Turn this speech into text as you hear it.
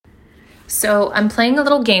So I'm playing a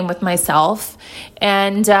little game with myself,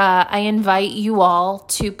 and I invite you all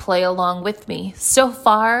to play along with me. So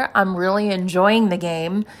far, I'm really enjoying the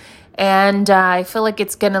game, and I feel like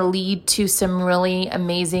it's going to lead to some really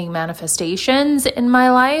amazing manifestations in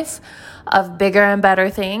my life of bigger and better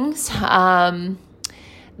things that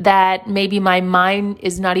maybe my mind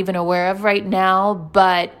is not even aware of right now,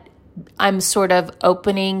 but I'm sort of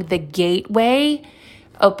opening the gateway,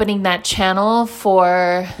 opening that channel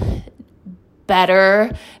for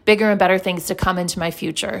bigger and better things to come into my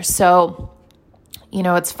future. So,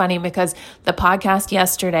 it's funny because the podcast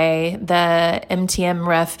yesterday, the MTM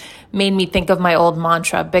riff, made me think of my old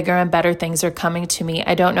mantra, bigger and better things are coming to me.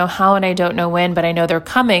 I don't know how and I don't know when, but I know they're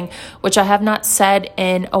coming, which I have not said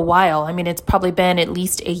in a while. I mean, it's probably been at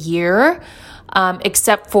least a year,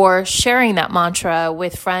 except for sharing that mantra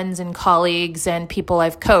with friends and colleagues and people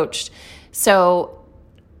I've coached. So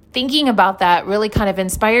thinking about that really kind of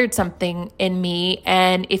inspired something in me.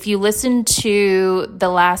 And if you listen to the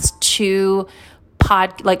last two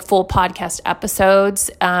full podcast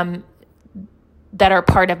episodes that are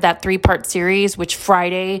part of that 3-part series, which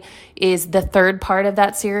Friday is the third part of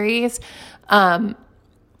that series,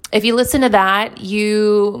 if you listen to that,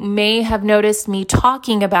 you may have noticed me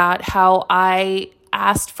talking about how I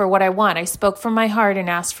asked for what I want. I spoke from my heart and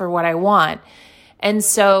asked for what I want. And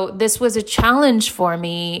so this was a challenge for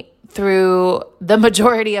me through the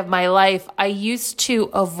majority of my life. I used to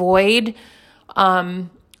avoid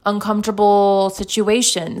uncomfortable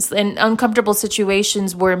situations, and uncomfortable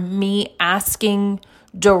situations were me asking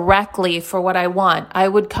directly for what I want. I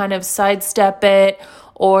would kind of sidestep it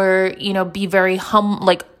or, be very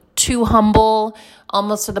too humble,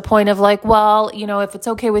 almost to the point of if it's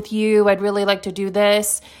okay with you, I'd really like to do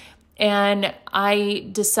this. And I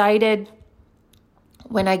decided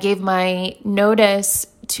when I gave my notice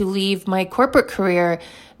to leave my corporate career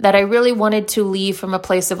that I really wanted to leave from a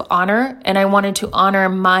place of honor, and I wanted to honor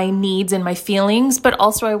my needs and my feelings, but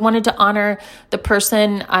also I wanted to honor the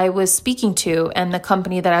person I was speaking to and the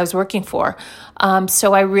company that I was working for.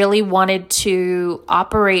 So I really wanted to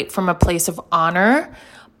operate from a place of honor,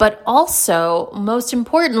 but also, most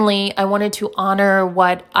importantly, I wanted to honor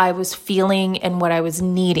what I was feeling and what I was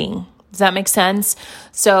needing. Does that make sense?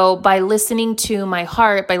 So by listening to my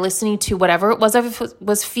heart, by listening to whatever it was I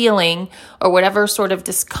was feeling or whatever sort of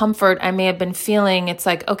discomfort I may have been feeling, it's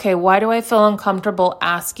like, okay, why do I feel uncomfortable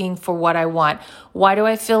asking for what I want? Why do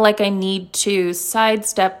I feel like I need to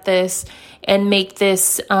sidestep this and make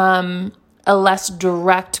this a less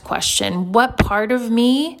direct question? What part of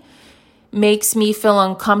me makes me feel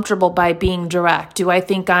uncomfortable by being direct? Do I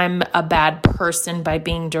think I'm a bad person by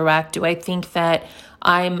being direct? Do I think that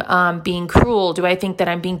I'm being cruel? Do I think that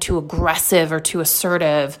I'm being too aggressive or too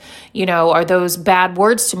assertive? Are those bad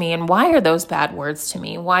words to me? And why are those bad words to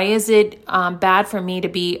me? Why is it bad for me to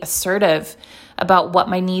be assertive about what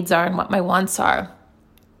my needs are and what my wants are?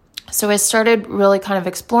 So I started really kind of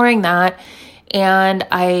exploring that, and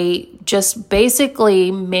I just basically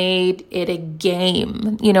made it a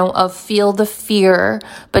game, of feel the fear,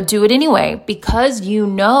 but do it anyway, because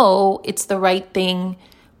it's the right thing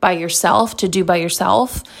by yourself, to do by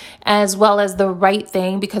yourself, as well as the right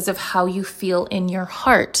thing because of how you feel in your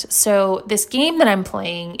heart. So this game that I'm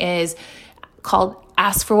playing is called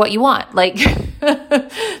Ask for What You Want.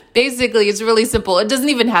 Basically, it's really simple. It doesn't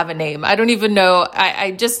even have a name. I don't even know. I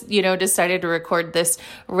just, decided to record this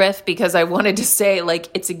riff because I wanted to say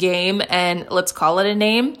it's a game and let's call it a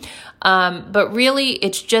name. But really,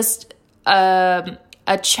 it's just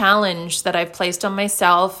a challenge that I've placed on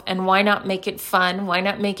myself, and why not make it fun? Why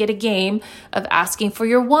not make it a game of asking for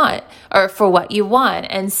your want or for what you want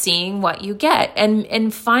and seeing what you get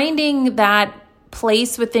and finding that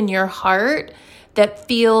place within your heart that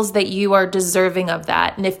feels that you are deserving of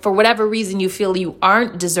that. And if for whatever reason you feel you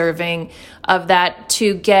aren't deserving of that,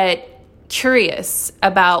 to get curious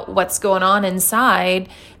about what's going on inside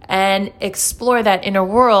and explore that inner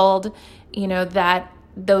world, that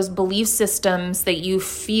those belief systems that you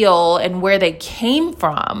feel and where they came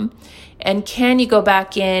from. And can you go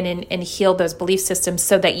back in and heal those belief systems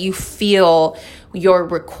so that you feel your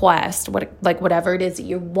request, whatever it is that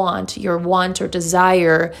you want, your want or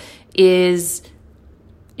desire is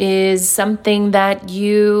something that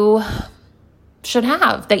you should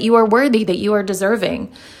have, that you are worthy, that you are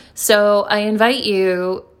deserving. So I invite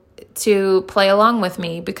you to play along with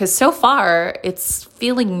me, because so far it's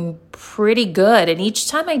feeling pretty good. And each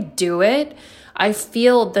time I do it, I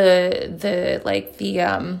feel the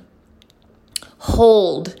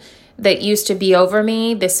hold that used to be over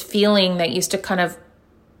me, this feeling that used to kind of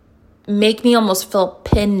make me almost feel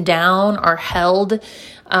pinned down or held,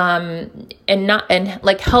 and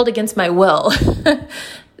like held against my will,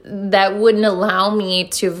 that wouldn't allow me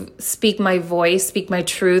to speak my voice, speak my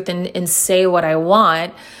truth, and say what I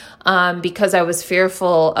want, because I was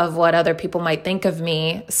fearful of what other people might think of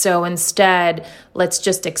me. So instead, let's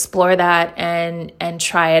just explore that and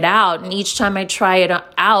try it out. And each time I try it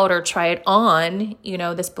out or try it on,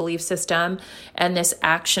 this belief system and this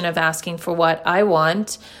action of asking for what I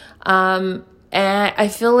want, and I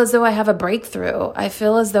feel as though I have a breakthrough. I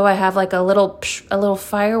feel as though I have like a little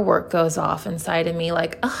firework goes off inside of me,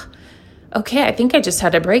 like, okay, I think I just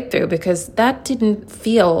had a breakthrough, because that didn't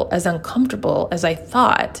feel as uncomfortable as I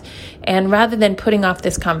thought. And rather than putting off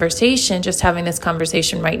this conversation, just having this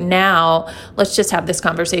conversation right now, let's just have this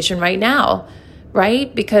conversation right now,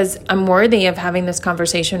 right? Because I'm worthy of having this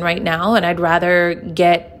conversation right now, and I'd rather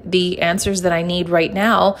get the answers that I need right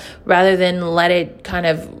now rather than let it kind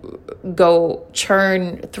of go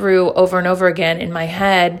churn through over and over again in my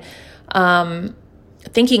head,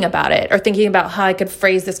 thinking about it, or thinking about how I could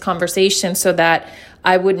phrase this conversation so that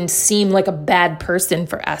I wouldn't seem like a bad person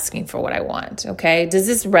for asking for what I want. Okay. Does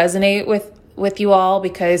this resonate with you all?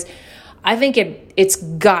 Because I think it's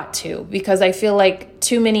got to, because I feel like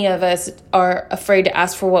too many of us are afraid to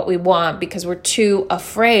ask for what we want because we're too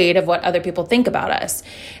afraid of what other people think about us.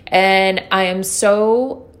 And I am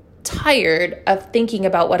so tired of thinking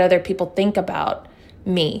about what other people think about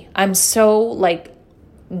me. I'm so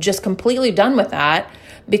just completely done with that,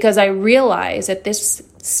 because I realize at this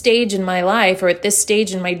stage in my life, or at this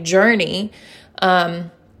stage in my journey,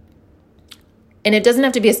 and it doesn't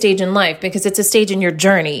have to be a stage in life, because it's a stage in your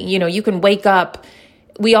journey. You can wake up,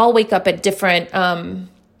 we all wake up at different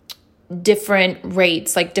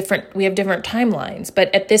rates, we have different timelines.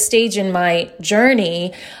 But at this stage in my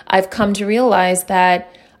journey, I've come to realize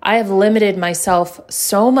that I have limited myself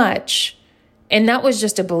so much. And that was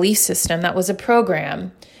just a belief system. That was a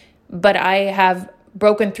program. But I have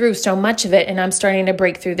broken through so much of it, and I'm starting to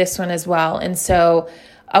break through this one as well. And so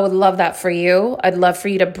I would love that for you. I'd love for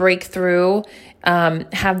you to break through,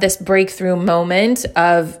 have this breakthrough moment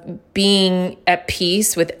of being at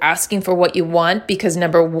peace with asking for what you want, because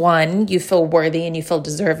number one, you feel worthy and you feel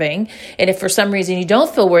deserving. And if for some reason you don't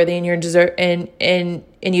feel worthy and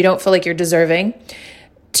and you don't feel like you're deserving,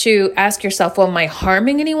 to ask yourself, well, am I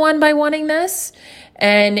harming anyone by wanting this?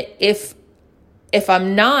 And if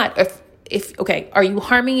I'm not, are you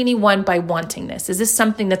harming anyone by wanting this? Is this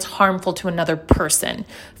something that's harmful to another person,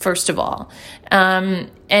 first of all? And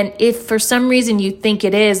if for some reason you think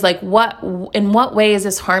it is, in what way is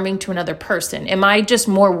this harming to another person? Am I just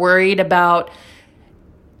more worried about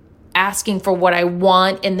asking for what I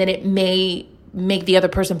want, and then it may make the other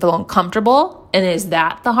person feel uncomfortable? And is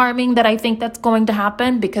that the harming that I think that's going to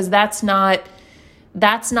happen? Because that's not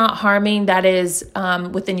harming. That is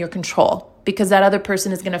within your control, because that other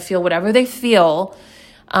person is going to feel whatever they feel.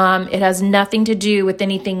 It has nothing to do with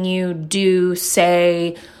anything you do,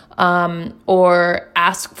 say, or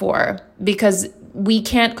ask for, because we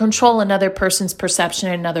can't control another person's perception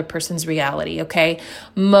and another person's reality. Okay.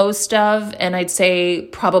 Most of, and I'd say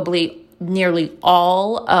probably nearly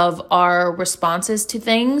all of our responses to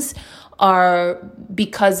things are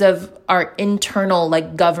because of our internal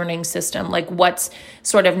governing system, what's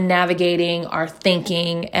sort of navigating our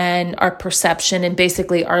thinking and our perception, and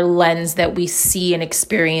basically our lens that we see and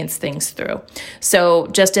experience things through. So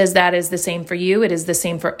just as that is the same for you, it is the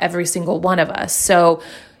same for every single one of us. So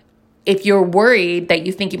if you're worried that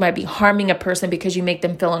you think you might be harming a person because you make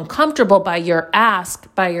them feel uncomfortable by your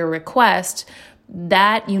ask, by your request,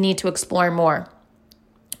 that you need to explore more.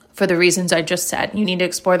 For the reasons I just said, you need to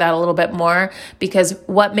explore that a little bit more, because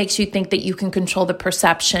what makes you think that you can control the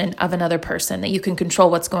perception of another person, that you can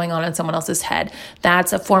control what's going on in someone else's head?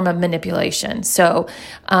 That's a form of manipulation. So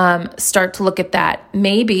start to look at that.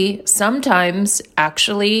 Maybe sometimes,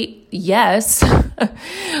 actually, yes,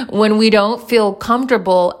 when we don't feel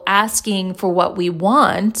comfortable asking for what we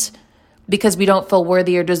want, because we don't feel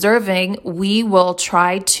worthy or deserving, we will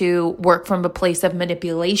try to work from a place of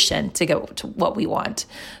manipulation to get to what we want.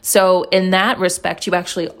 So in that respect, you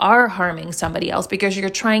actually are harming somebody else, because you're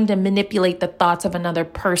trying to manipulate the thoughts of another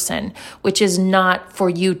person, which is not for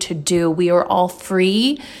you to do. We are all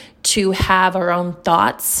free to have our own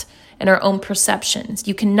thoughts and our own perceptions.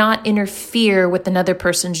 You cannot interfere with another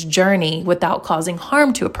person's journey without causing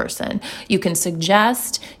harm to a person. You can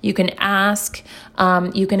suggest, you can ask,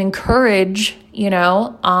 you can encourage,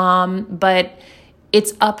 but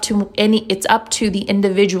it's up to the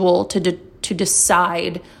individual to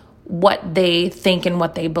decide what they think and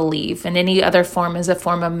what they believe. And any other form is a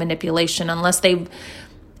form of manipulation, unless they've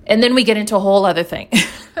And then we get into a whole other thing,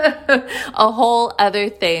 a whole other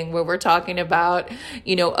thing where we're talking about,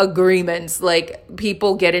 agreements. Like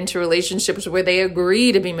people get into relationships where they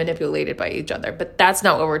agree to be manipulated by each other, but that's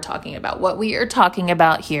not what we're talking about. What we are talking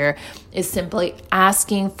about here is simply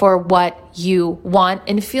asking for what you want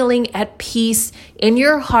and feeling at peace in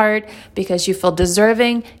your heart because you feel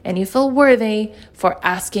deserving and you feel worthy for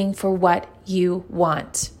asking for what you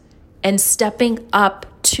want and stepping up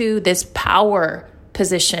to this power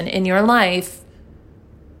position in your life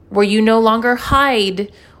where you no longer hide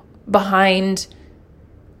behind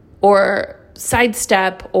or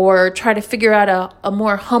sidestep or try to figure out a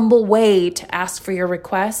more humble way to ask for your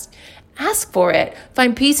request. Ask for it.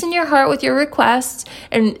 Find peace in your heart with your requests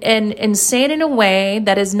and say it in a way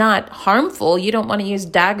that is not harmful. You don't want to use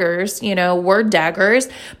daggers, word daggers,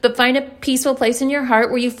 but find a peaceful place in your heart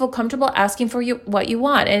where you feel comfortable asking for what you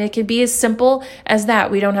want. And it could be as simple as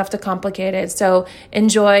that. We don't have to complicate it. So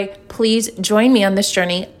enjoy. Please join me on this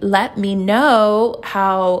journey. Let me know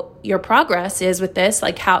how your progress is with this,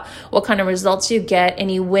 like what kind of results you get,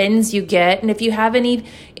 any wins you get. And if you have any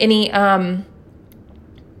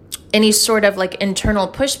sort of like internal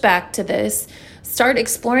pushback to this, start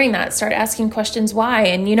exploring that. Start asking questions why.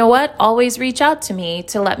 And you know what? Always reach out to me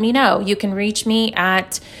to let me know. You can reach me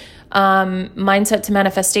at Mindset to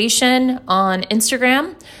Manifestation on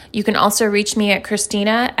Instagram. You can also reach me at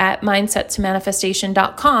Christina at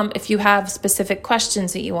mindsettomanifestation.com if you have specific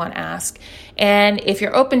questions that you want to ask. And if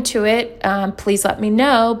you're open to it, please let me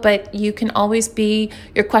know. But you can always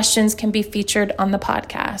your questions can be featured on the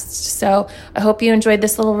podcast. So I hope you enjoyed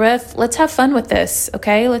this little riff. Let's have fun with this,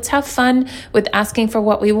 okay? Let's have fun with asking for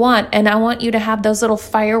what we want. And I want you to have those little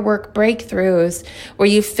firework breakthroughs where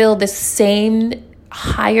you feel the same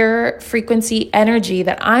higher frequency energy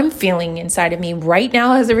that I'm feeling inside of me right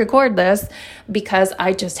now as I record this, because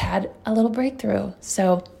I just had a little breakthrough.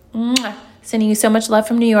 So, sending you so much love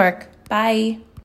from New York. Bye.